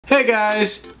Hey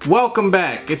guys, welcome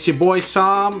back. It's your boy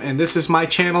Sam, and this is my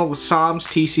channel with Sam's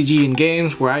TCG and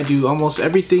Games, where I do almost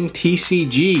everything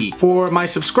TCG. For my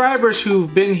subscribers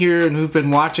who've been here and who've been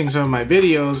watching some of my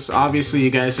videos, obviously you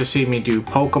guys have seen me do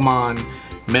Pokemon,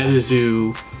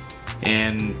 MetaZoo,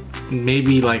 and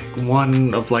maybe like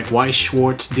one of like Weiss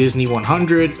Schwarz Disney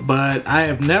 100, but I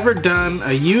have never done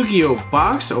a Yu-Gi-Oh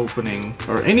box opening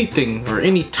or anything or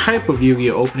any type of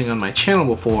Yu-Gi-Oh opening on my channel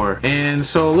before. And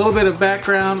so a little bit of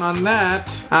background on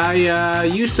that. I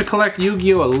used to collect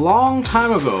Yu-Gi-Oh a long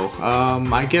time ago.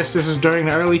 I guess this is during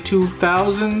the early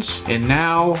 2000s, and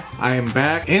now I am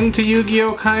back into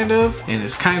Yu-Gi-Oh kind of, and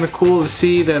it's kind of cool to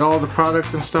see that all the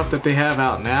products and stuff that they have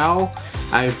out now.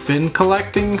 I've been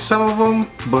collecting some of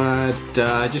them, but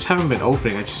I just haven't been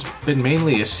opening. I've just been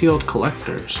mainly a sealed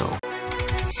collector, so.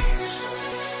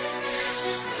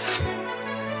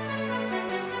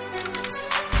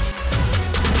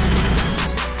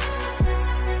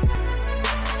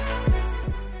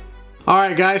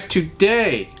 Alright guys,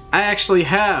 today I actually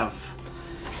have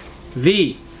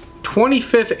the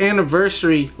 25th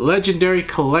anniversary Legendary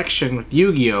Collection with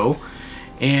Yu-Gi-Oh!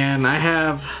 And I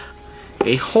have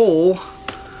a whole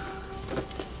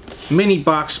mini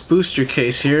box booster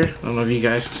case here. I don't know if you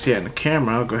guys can see it in the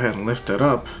camera. I'll go ahead and lift it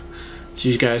up so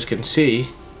you guys can see.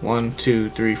 1,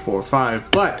 2, 3, 4,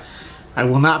 5. But I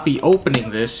will not be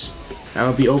opening this. I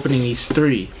will be opening these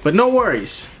 3. But no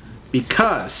worries,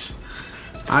 because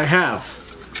I have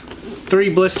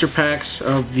 3 blister packs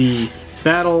of the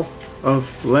Battle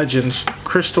of Legends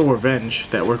Crystal Revenge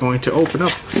that we're going to open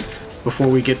up before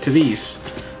we get to these.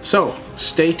 So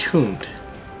stay tuned.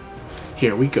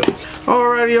 Here we go.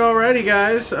 Alrighty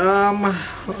guys.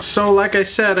 So like I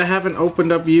said, I haven't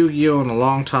opened up Yu-Gi-Oh in a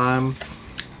long time.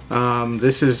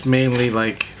 This is mainly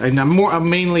like, I'm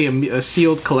mainly a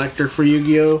sealed collector for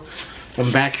Yu-Gi-Oh.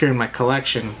 I'm back here in my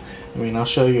collection. I mean, I'll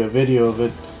show you a video of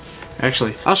it.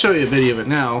 Actually, I'll show you a video of it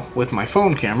now with my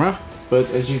phone camera. But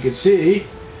as you can see,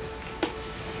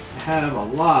 I have a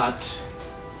lot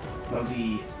of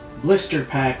the blister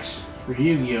packs for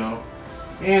Yu-Gi-Oh,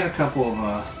 and a couple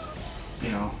of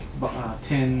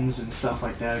tins and stuff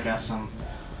like that. I got some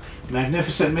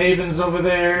Magnificent Mavens over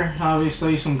there,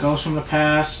 obviously some Ghosts from the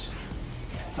Past.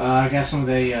 I got some of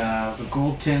the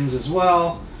gold tins as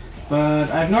well, but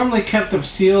I've normally kept them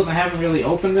sealed and I haven't really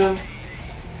opened them.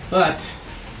 But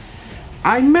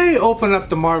I may open up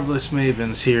the Marvelous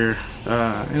Mavens here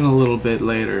in a little bit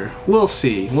later. We'll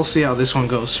see. We'll see how this one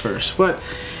goes first. But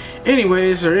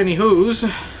anyways, or anywho's,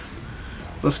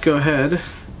 let's go ahead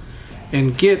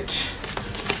and get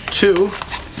to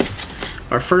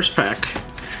our first pack,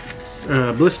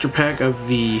 blister pack of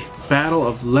the Battle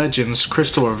of Legends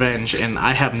Crystal Revenge. And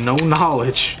I have no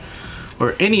knowledge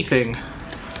or anything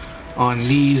on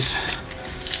these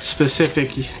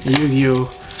specific Yu-Gi-Oh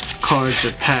cards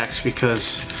or packs,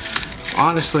 because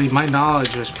honestly my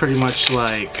knowledge was pretty much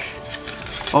like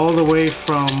all the way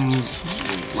from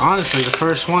honestly the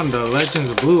first one, the Legends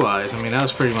of Blue Eyes. I mean, that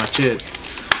was pretty much it.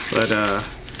 But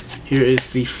here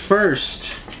is the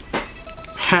first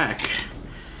pack.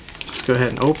 Let's go ahead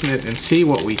and open it and see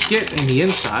what we get in the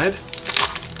inside.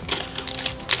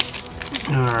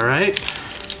 Alright.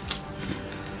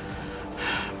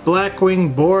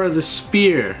 Blackwing Bora the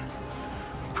Spear.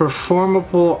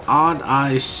 Performable Odd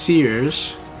Eye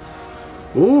Sears.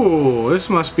 Ooh, this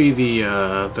must be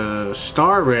the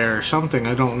star rare or something.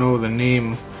 I don't know the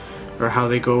name or how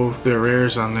they go their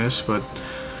rares on this, but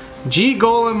G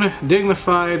Golem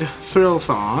Dignified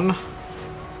Thrillthon,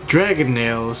 Dragon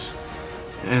Nails,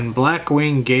 and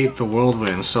Blackwing Gate the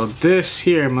Whirlwind. So this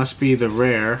here must be the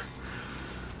rare,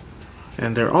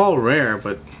 and they're all rare,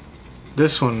 but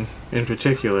this one in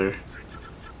particular,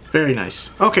 very nice.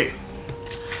 Okay,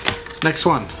 next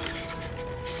one.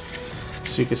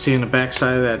 So you can see in the back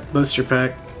side of that blister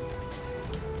pack,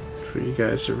 for you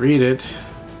guys to read it.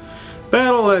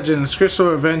 Battle Legends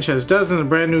Crystal Revenge has dozens of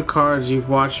brand new cards you've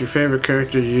watched your favorite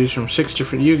characters use from 6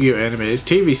 different Yu-Gi-Oh animated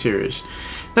TV series.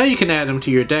 Now you can add them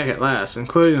to your deck at last,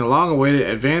 including the long-awaited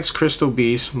Advanced Crystal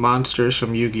Beast monsters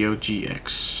from Yu-Gi-Oh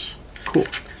GX. Cool.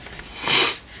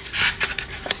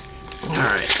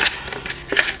 Alright.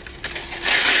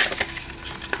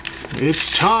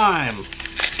 It's time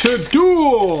to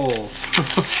duel!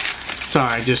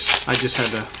 Sorry, I just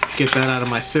had to get that out of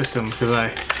my system, because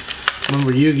I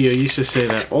remember Yu-Gi-Oh used to say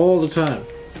that all the time.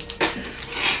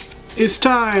 It's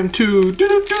time to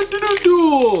duel!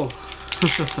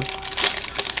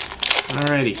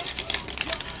 Alrighty.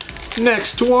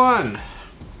 Next one.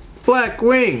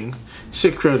 Blackwing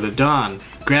Synchro the Dawn.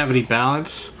 Gravity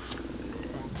Balance.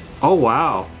 Oh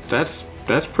wow, that's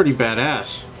pretty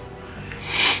badass.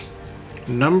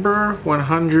 Number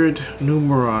 100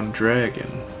 Numeron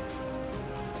Dragon.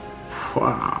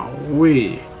 Wow,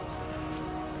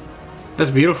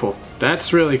 that's beautiful.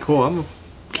 That's really cool. I'm gonna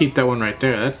keep that one right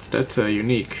there. That's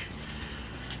unique.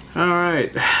 All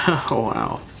right. Oh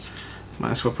wow.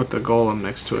 Might as well put the golem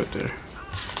next to it there.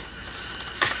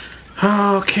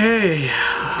 Okay.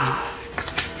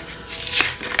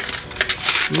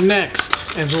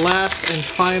 Next and last and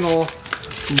final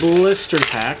blister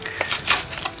pack.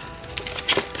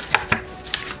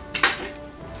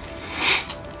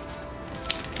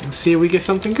 Let's see if we get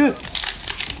something good.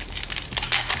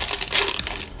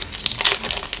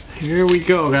 Here we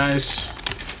go, guys.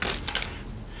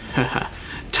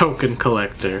 Token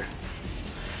collector.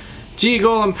 G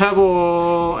Golem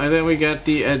Pebble, and then we got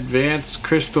the Advanced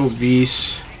Crystal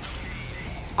Beast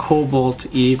Cobalt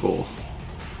Eagle.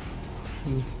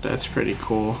 That's pretty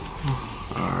cool.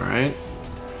 Alright.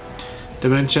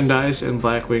 Dimension Dice and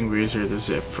Blackwing Razor the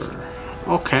Zipper.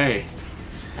 Okay.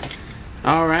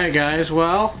 Alright guys,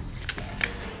 well,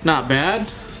 not bad.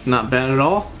 Not bad at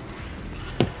all.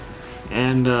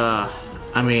 And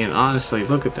I mean, honestly,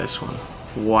 look at this one.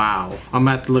 Wow. I'm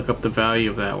gonna have to look up the value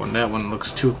of that one. That one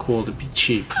looks too cool to be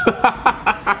cheap.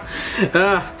 I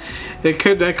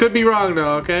could be wrong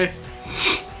though, okay?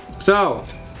 So,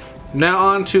 now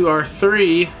on to our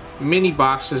 3 mini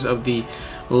boxes of the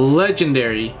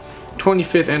legendary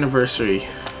 25th anniversary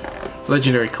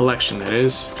legendary collection, that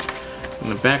is. On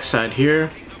the back side here.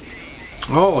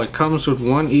 Oh, it comes with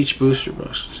 1 each booster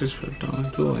box. Just for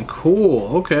dueling.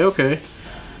 Cool. Okay.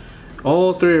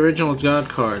 All 3 original God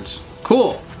cards.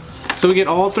 Cool. So we get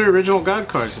all 3 original God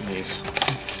cards in these.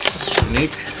 That's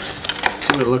unique. Let's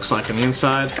see what it looks like on the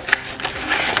inside.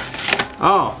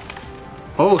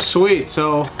 Oh, sweet.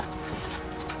 So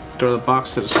throw the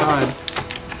box to the side.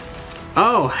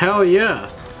 Oh, hell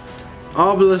yeah.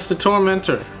 Obelisk the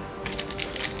Tormentor.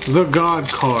 The God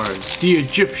cards. The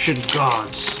Egyptian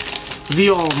gods. The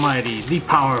almighty. The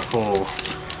powerful.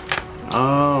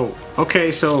 Oh,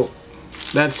 okay, so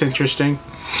that's interesting.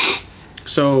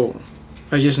 So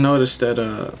I just noticed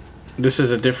that this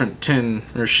is a different tin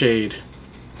or shade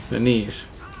than these.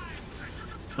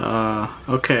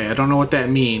 Okay, I don't know what that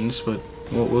means, but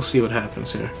we'll see what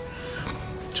happens here.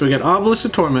 So we got Obelisk the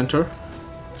Tormentor,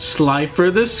 Slifer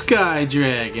the Sky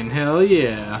Dragon, hell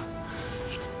yeah,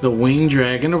 the Winged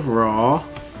Dragon of Ra,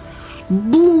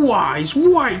 Blue Eyes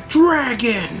White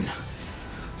Dragon.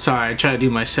 Sorry, I tried to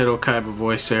do my Seto Kaiba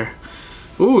voice there.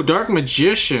 Ooh, Dark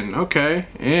Magician, okay,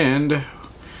 and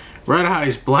Red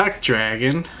Eyes Black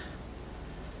Dragon,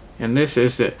 and this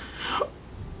is the...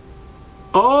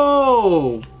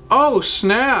 Oh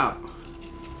snap!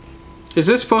 Is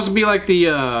this supposed to be like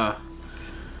the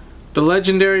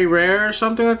legendary rare or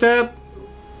something like that? Do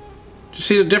you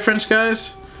see the difference,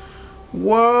 guys?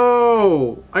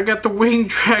 Whoa! I got the Winged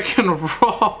Dragon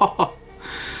Raw.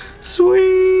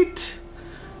 Sweet,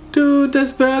 dude,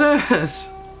 that's badass.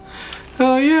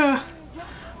 Oh yeah.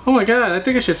 Oh my god, I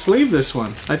think I should sleeve this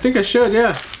one. I think I should,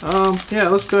 yeah. Yeah,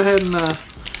 let's go ahead and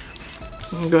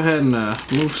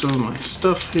move some of my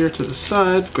stuff here to the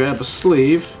side, grab a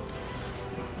sleeve,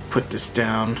 put this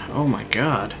down. Oh my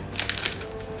god.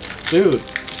 Dude,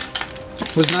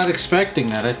 was not expecting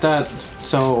that. I thought,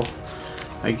 so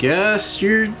I guess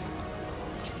you're,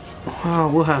 well,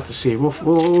 we'll have to see.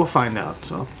 We'll find out.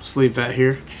 So let's leave that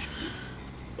here.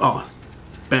 Oh,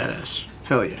 badass.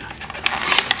 Hell yeah.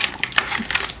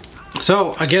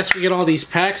 So I guess we get all these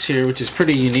packs here, which is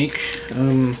pretty unique.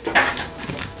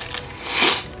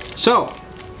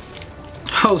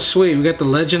 Oh sweet, we got the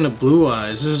Legend of Blue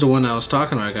Eyes. This is the one I was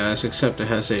talking about, guys, except it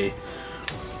has a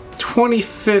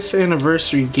 25th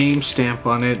anniversary game stamp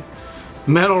on it.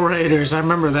 Metal Raiders, I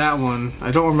remember that one.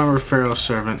 I don't remember Pharaoh's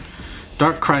Servant.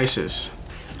 Dark Crisis.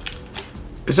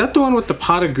 Is that the one with the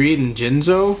Pot of Greed and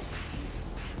Jinzo?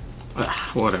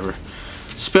 Whatever.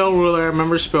 Spell Ruler, I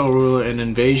remember Spell Ruler, and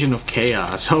Invasion of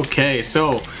Chaos. Okay,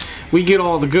 so we get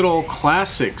all the good old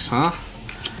classics, huh?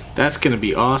 That's gonna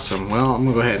be awesome. Well, I'm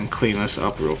gonna go ahead and clean this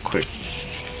up real quick.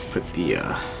 Put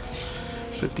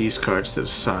these cards to the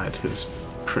side. It's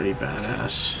pretty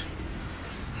badass.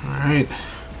 All right.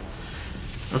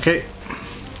 Okay.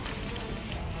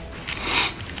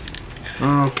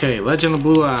 Okay, Legend of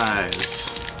Blue Eyes.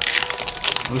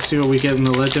 Let's see what we get in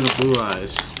the Legend of Blue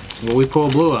Eyes. Will we pull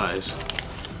Blue Eyes?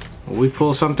 Will we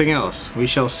pull something else? We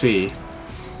shall see.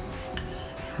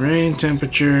 Rain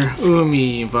Temperature,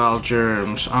 Umi, Vile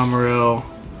Germs, Amaril,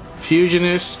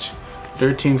 Fusionist,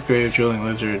 13th Grave, Drilling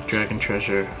Lizard, Dragon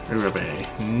Treasure, Urabe.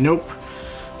 Nope.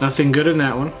 Nothing good in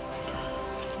that one.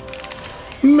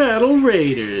 Metal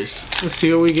Raiders. Let's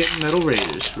see what we get in Metal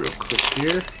Raiders real quick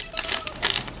here.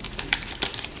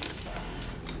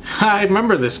 I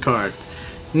remember this card.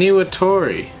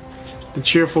 Niwatori. The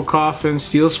Cheerful Coffin,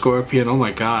 Steel Scorpion. Oh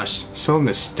my gosh, so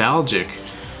nostalgic.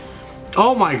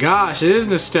 Oh my gosh, it is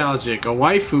nostalgic. A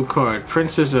waifu card.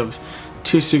 Princess of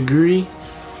Tusuguri.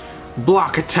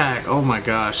 Block attack. Oh my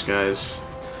gosh, guys.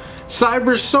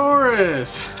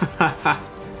 Cybersaurus!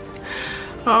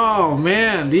 Oh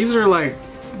man, these are like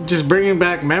just bringing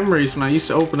back memories when I used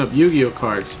to open up Yu-Gi-Oh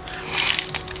cards.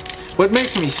 What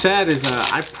makes me sad is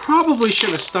I probably should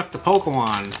have stuck to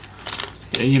Pokemon.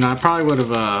 You know, I probably would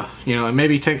have, you know,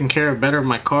 maybe taken care of better of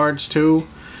my cards too.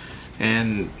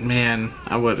 And man,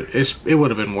 it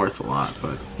would have been worth a lot.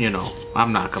 But you know,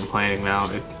 I'm not complaining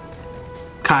now. It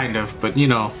kind of, but you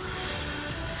know,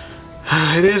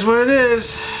 it is what it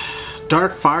is.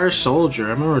 Dark Fire Soldier. I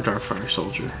remember Dark Fire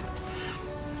Soldier.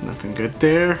 Nothing good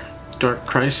there. Dark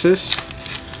Crisis.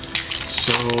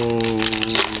 So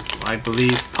I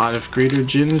believe Pot of Greeter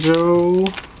Jinzo.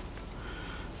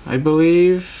 I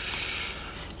believe.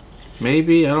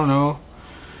 Maybe, I don't know.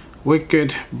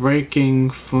 Wicked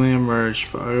Breaking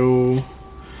Flamerge Bio.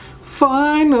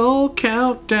 Final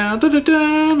Countdown. Da, da,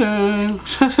 da, da.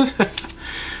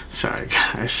 Sorry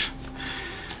guys.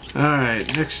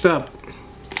 Alright, next up.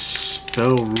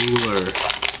 Spell Ruler.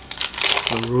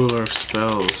 The ruler of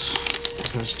spells.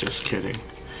 I was just kidding.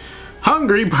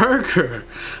 Hungry Burger!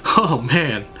 Oh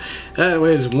man. That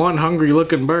was one hungry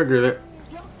looking burger there.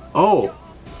 Oh.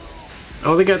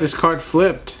 Oh, they got this card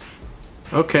flipped.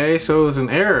 Okay, so it was an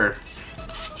error.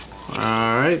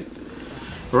 Alright.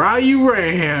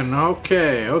 Ryuran.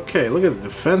 Okay, okay. Look at the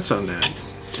defense on that.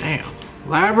 Damn.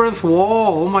 Labyrinth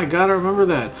Wall. Oh my god, I remember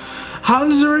that.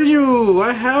 Hanzuryu!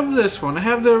 I have this one. I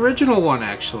have the original one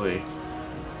actually.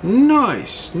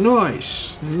 Nice,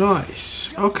 nice,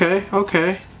 nice. Okay,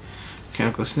 okay.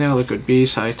 Chemical Snail, Liquid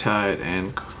Beast, High Tide,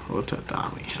 and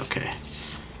Kotodami. Okay.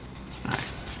 Alright.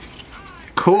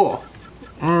 Cool.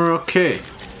 Okay.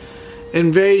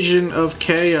 Invasion of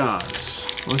Chaos.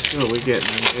 Let's see what we get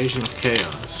in Invasion of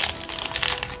Chaos.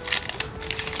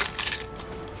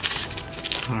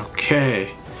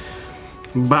 Okay.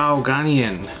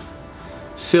 Baoganian.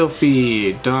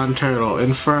 Sylphie, Dawn Turtle,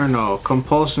 Inferno,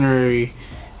 Compulsory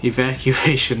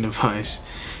Evacuation Device,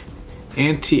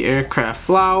 Anti-Aircraft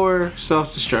Flower,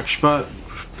 Self-Destruct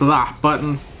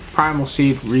button, Primal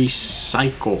Seed,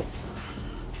 Recycle.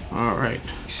 Alright,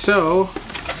 so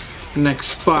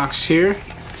next box here.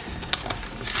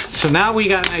 So now we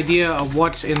got an idea of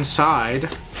what's inside.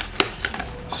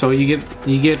 So you get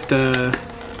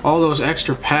all those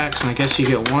extra packs, and I guess you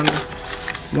get one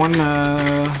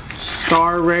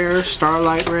star rare,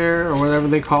 starlight rare, or whatever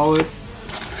they call it.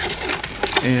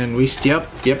 And we, yep.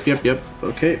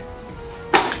 Okay.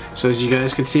 So as you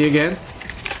guys can see again,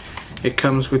 it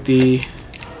comes with the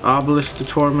Obelisk the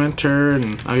Tormentor,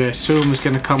 and I assume it's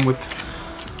gonna come with,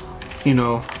 you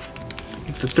know,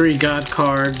 the 3 god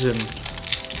cards and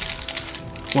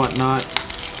whatnot.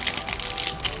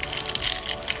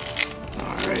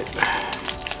 Alright.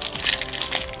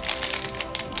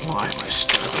 Why am I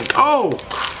struggling? Oh!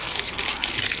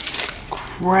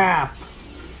 Crap!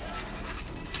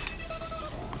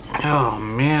 Oh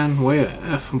man, way to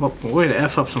F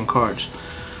up some cards.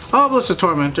 Obelisk the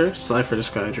Tormentor, Slifer the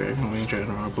Sky Dragon, Winged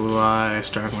General, Blue Eye,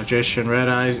 Stark Magician, Red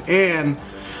Eyes, and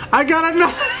I got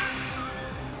another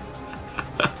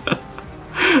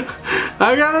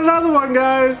I got another one,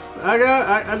 guys. I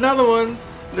got another one.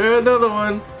 There's another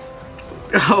one.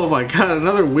 Oh my god,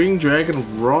 another Winged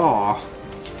Dragon Raw.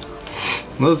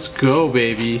 Let's go,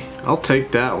 baby. I'll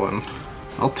take that one.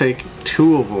 I'll take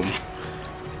 2 of them.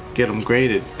 Get them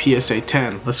graded. PSA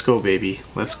 10. Let's go, baby.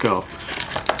 Let's go.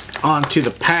 On to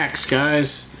the packs,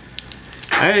 guys.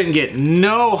 I didn't get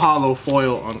no hollow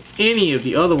foil on any of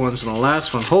the other ones in the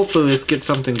last one. Hopefully let's get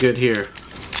something good here.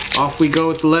 Off we go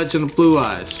with the Legend of Blue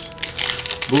Eyes.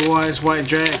 Blue Eyes White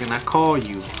Dragon, I call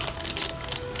you.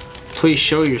 Please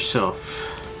show yourself.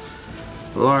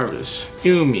 Larvus,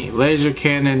 Yumi, Laser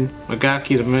Cannon,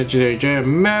 Magaki the Legendary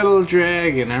Dragon, Metal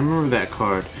Dragon, I remember that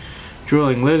card.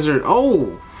 Drilling Lizard,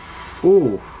 oh!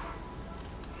 Ooh.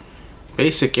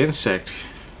 Basic Insect.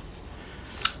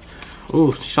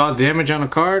 Ooh, you saw damage on the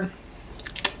card?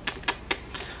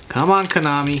 Come on,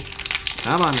 Konami.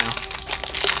 Come on now.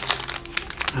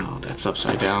 Oh, that's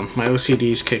upside down. My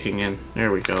OCD is kicking in.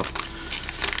 There we go.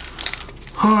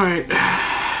 Alright.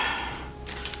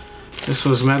 This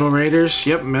was Metal Raiders.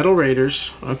 Yep, Metal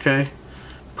Raiders. Okay.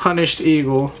 Punished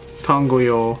Eagle.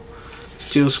 Tongoyo.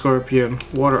 Steel Scorpion.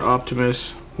 Water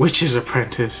Optimus. Witch's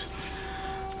Apprentice.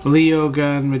 Leo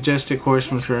Gun, Majestic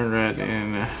Horseman, Turn Red,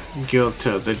 and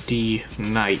Gilta the D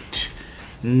Knight.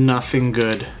 Nothing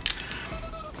good.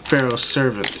 Pharaoh's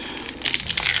Servant.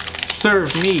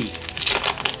 serve me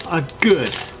a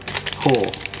good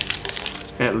hole,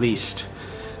 at least.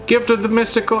 Gift of the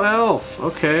Mystical Elf.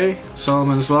 Okay.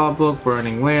 Solomon's Law Book,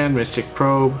 Burning Land, Mystic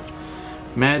Probe,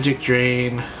 Magic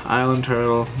Drain, Island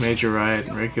Turtle, Major Riot,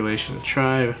 and Regulation of the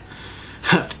Tribe.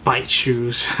 Bite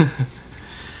Shoes.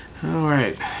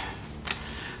 Alright.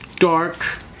 Dark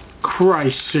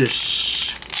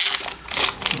Crisis.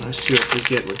 Let's see what we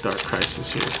get with Dark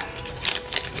Crisis here.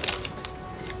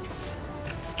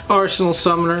 Arsenal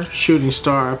Summoner, Shooting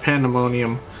Star,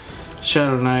 Pandemonium,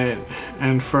 Shadow Knight,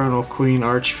 Infernal Queen,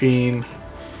 Archfiend,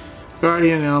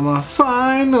 Guardian Elma,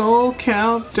 Final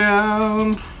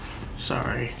Countdown.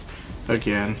 Sorry.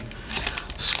 Again.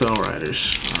 Spell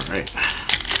Riders. Alright.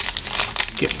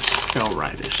 Getting Spell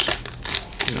Riders.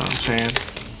 You know what I'm saying?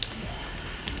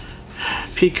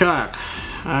 Peacock.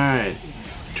 Alright.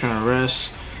 Turn to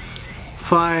rest.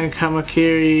 Flying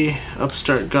Kamakiri,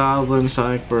 Upstart Goblin,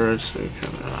 Sonic Birds.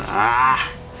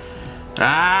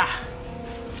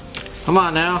 Come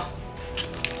on now.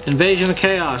 Invasion of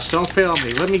Chaos. Don't fail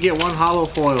me. Let me get one hollow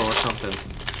foil or something.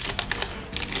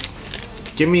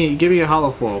 Give me a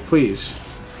hollow foil, please.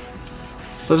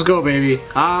 Let's go, baby.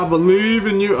 I believe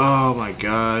in you. Oh my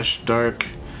gosh. Dark.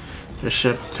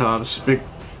 Receptops. Big.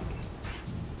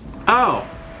 Oh!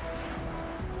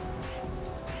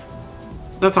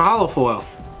 That's a hollow foil.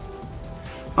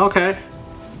 Okay.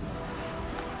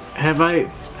 Have I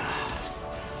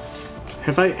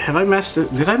messed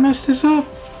it? Did I mess this up?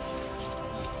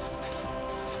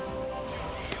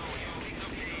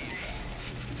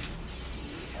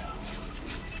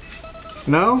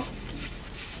 No?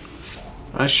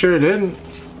 I sure didn't.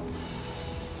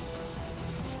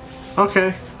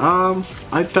 Okay.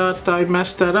 I thought I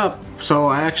messed that up. So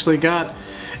I actually got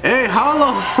a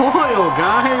hollow foil,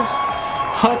 guys.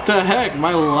 What the heck?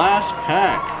 My last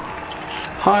pack.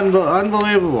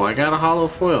 Unbelievable. I got a hollow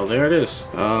foil. There it is.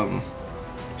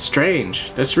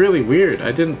 Strange. That's really weird.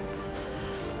 I didn't...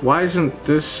 Why isn't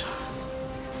this,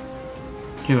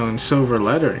 you know, in silver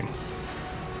lettering?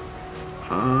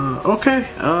 Okay.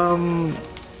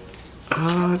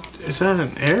 Is that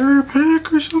an error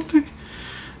pack or something?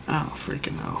 I don't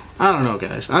freaking know. I don't know,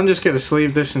 guys. I'm just gonna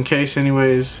sleeve this in case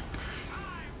anyways.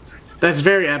 That's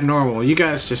very abnormal. You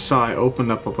guys just saw I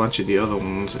opened up a bunch of the other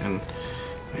ones and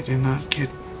I did not get...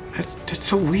 That's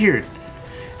so weird.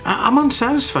 I'm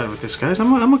unsatisfied with this, guys. I'm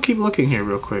gonna keep looking here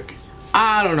real quick.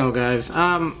 I don't know, guys.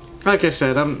 Like I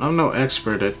said, I'm no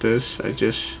expert at this. I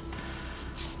just,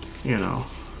 you know,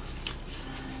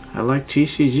 I like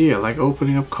TCG. I like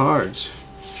opening up cards.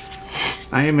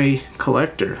 I am a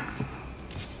collector.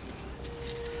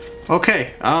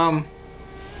 Okay, that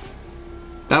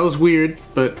was weird,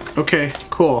 but okay,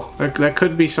 cool. That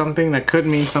could be something. That could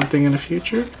mean something in the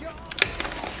future.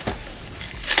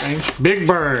 Strange. Big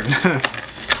burn.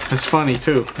 That's funny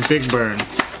too. Big burn.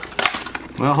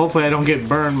 Well, hopefully I don't get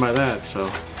burned by that.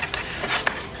 So,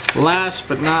 last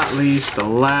but not least, the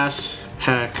last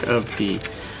pack of the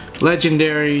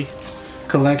Legendary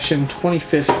Collection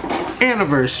 25th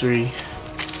anniversary.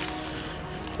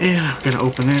 And I'm gonna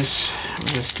open this.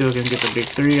 I'm still gonna get the big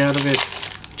 3 out of it,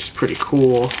 which is pretty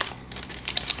cool.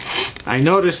 I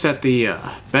noticed that the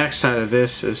backside of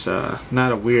this is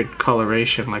not a weird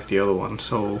coloration like the other one.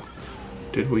 So,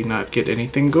 did we not get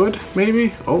anything good?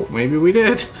 Maybe? Oh, maybe we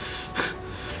did.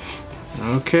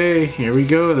 Okay, here we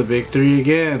go. The big 3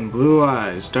 again. Blue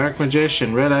Eyes, Dark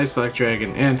Magician, Red Eyes, Black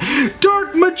Dragon, and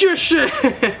Dark Magician!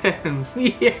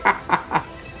 Yeah!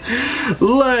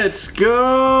 Let's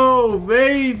go,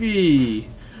 baby!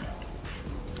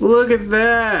 Look at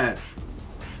that!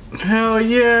 Hell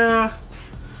yeah!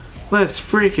 Let's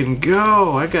freaking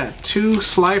go! I got 2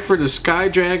 Slifer the Sky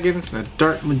Dragons and a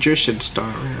Dark Magician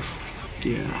star.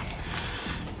 Yeah.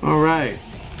 Alright.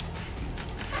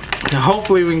 Now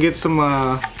hopefully we can get some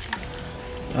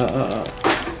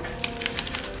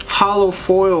hollow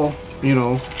foil, you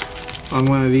know, on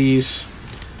one of these.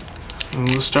 And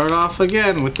we'll start off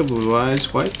again with the Blue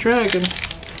Eyes White Dragon.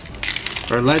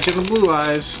 Or Legend of Blue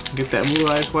Eyes. Get that Blue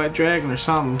Eyes White Dragon or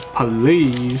something.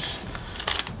 Please.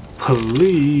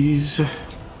 Please.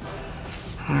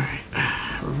 Alright.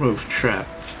 Remove Trap.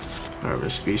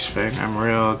 Harvest Beast Fang.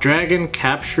 Emerald. Dragon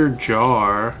Capture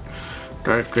Jar.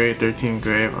 Dark Grave, 13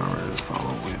 Grave. Armor of the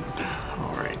Follow Wind.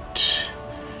 Alright.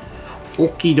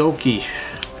 Okie dokie.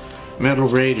 Metal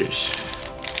Raiders.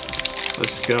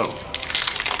 Let's go.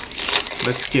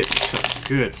 Let's get some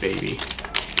good, baby.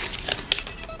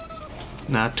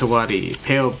 Natawadi,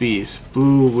 Pale Beast,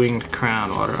 Blue Winged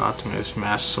Crown, Water Optimist,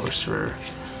 Mass Sorcerer.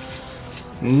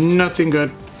 Nothing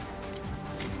good.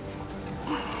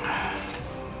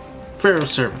 Pharaoh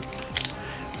Servant.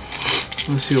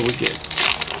 Let's see what we get.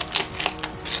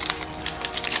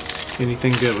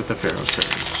 anything good with the Pharaoh's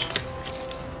Cards.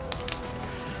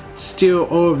 Steel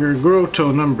Ogre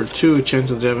Grotto number 2,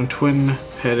 Gentle Devon,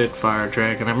 Twin-Headed Fire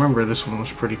Dragon. I remember this one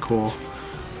was pretty cool.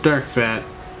 Dark Vat,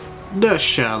 The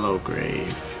Shallow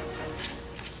Grave.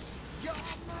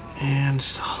 And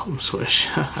Solemn Swish.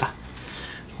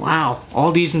 Wow,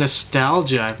 all these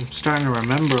nostalgia. I'm starting to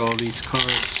remember all these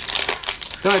cards.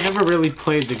 Though I never really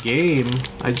played the game.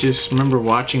 I just remember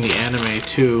watching the anime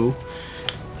too.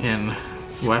 And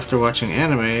after watching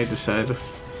anime, I decided to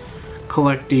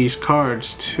collect these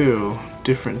cards too.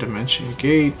 Different Dimension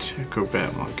Gate,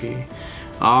 Acrobat Monkey.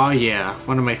 Oh yeah,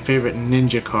 one of my favorite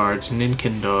ninja cards,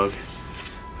 Ninkin Dog.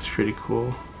 It's pretty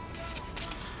cool.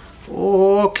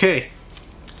 Okay.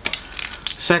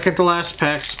 Second to last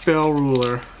pack, Spell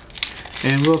Ruler.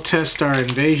 And we'll test our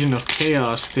Invasion of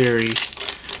Chaos theory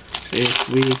if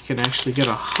we can actually get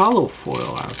a hollow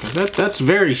foil out of it. That's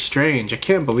very strange. I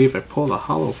can't believe I pulled a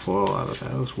hollow foil out of that.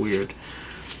 That was weird.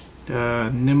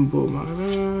 Nimble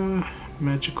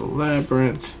Magical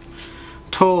Labyrinth.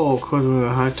 Toll,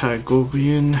 High Tide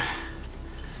Goblin.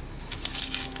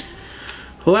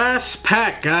 Last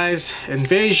pack, guys.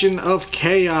 Invasion of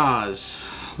Chaos.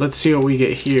 Let's see what we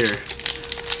get here.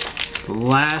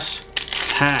 Last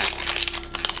pack.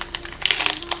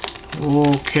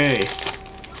 Okay.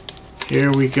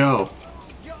 Here we go.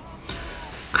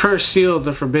 Curse Seal of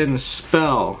the Forbidden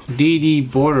Spell. DD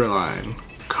Borderline.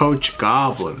 Coach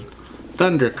Goblin.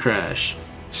 Thunder Crash.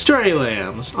 Stray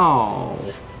Lambs.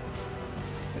 Oh.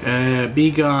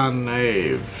 Begone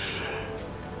Knave.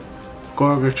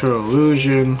 Gorgator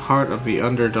Illusion. Heart of the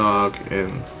Underdog.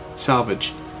 And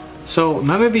Salvage. So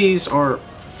none of these are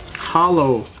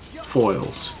hollow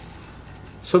foils.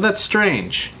 So that's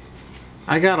strange.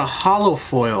 I got a hollow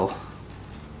foil.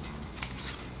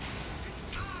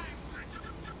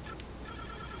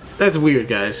 That's weird,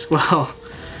 guys. Well,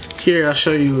 here I'll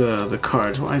show you the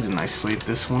cards. Why didn't I sleeve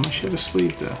this one? I should have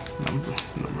sleeved the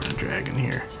number dragon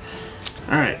here.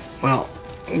 Alright, well,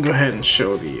 I'll go ahead and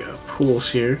show the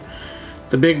pools here.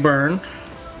 The Big Burn,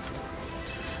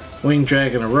 Winged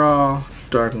Dragon of Ra,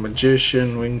 Dark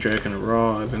Magician, Winged Dragon of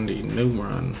Ra, and then the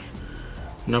Numeron,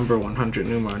 number 100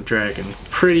 Numeron Dragon.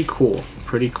 Pretty cool,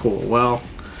 pretty cool. Well,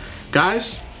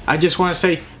 guys, I just want to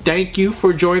say thank you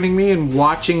for joining me and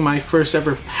watching my first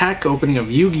ever pack opening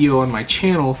of Yu-Gi-Oh! On my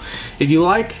channel. If you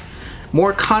like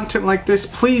more content like this,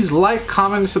 please like,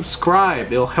 comment, and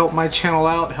subscribe. It'll help my channel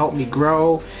out, help me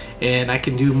grow, and I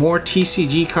can do more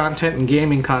TCG content and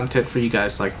gaming content for you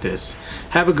guys like this.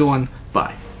 Have a good one.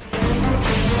 Bye.